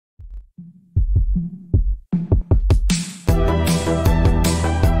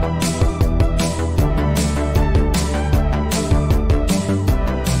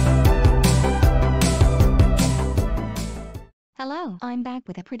Hello, I'm back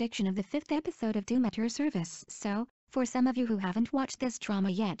with a prediction of the 5th episode of Doom at your service. So, for some of you who haven't watched this drama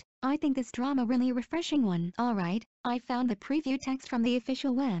yet, I think this drama really refreshing one. Alright, I found the preview text from the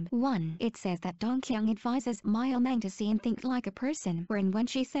official web. 1. It says that Dong Kyung advises Myo Mang to see and think like a person, wherein when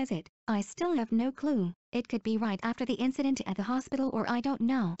she says it, I still have no clue. It could be right after the incident at the hospital or I don't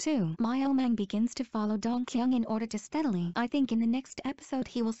know. 2. Myo Mang begins to follow Dong Kyung in order to steadily. I think in the next episode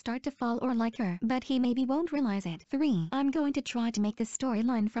he will start to fall or like her, but he maybe won't realize it. 3. I'm going to try to make the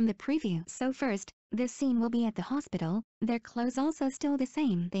storyline from the preview. So first, this scene will be at the hospital. Their clothes also still the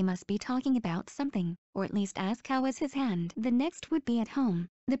same. They must be talking about something, or at least ask how is his hand. The next would be at home.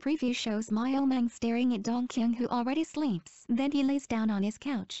 The preview shows Myo Mang staring at Dong Kyung who already sleeps. Then he lays down on his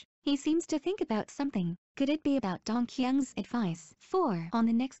couch. He seems to think about something. Could it be about Dong Kyung's advice? 4. On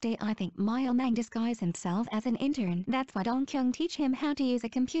the next day I think Myo Mang disguised himself as an intern. That's why Dong Kyung teach him how to use a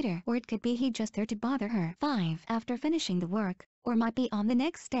computer. Or it could be he just there to bother her. 5. After finishing the work, or might be on the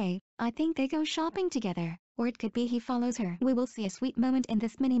next day, I think they go shopping together. Or it could be he follows her. We will see a sweet moment in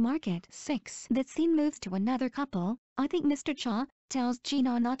this mini market. 6. The scene moves to another couple. I think Mr. Cha tells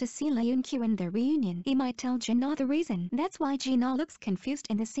Gina not to see Leon Q in their reunion. He might tell Gina the reason. That's why Gina looks confused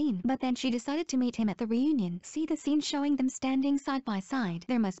in the scene. But then she decided to meet him at the reunion. See the scene showing them standing side by side.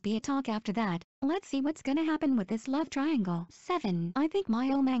 There must be a talk after that. Let's see what's gonna happen with this love triangle. 7. I think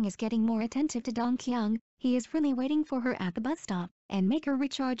Myo Mang is getting more attentive to Dong Kyung. He is really waiting for her at the bus stop and make her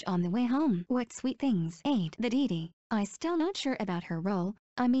recharge on the way home. What sweet things. 8. The Didi. I still not sure about her role.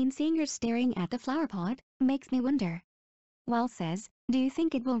 I mean seeing her staring at the flower pot makes me wonder. Well says, do you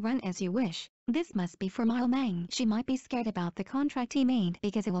think it will run as you wish? This must be for Myo Mang. She might be scared about the contract he made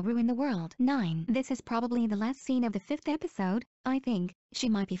because it will ruin the world. 9. This is probably the last scene of the 5th episode. I think she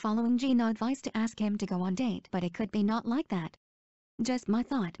might be following Gina's advice to ask him to go on date, but it could be not like that. Just my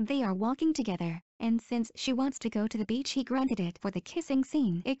thought. They are walking together, and since she wants to go to the beach he granted it for the kissing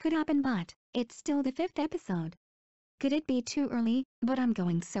scene. It could happen but it's still the 5th episode. Could it be too early? But I'm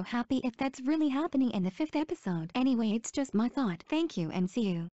going so happy if that's really happening in the 5th episode. Anyway, it's just my thought. Thank you and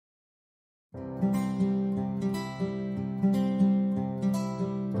see you.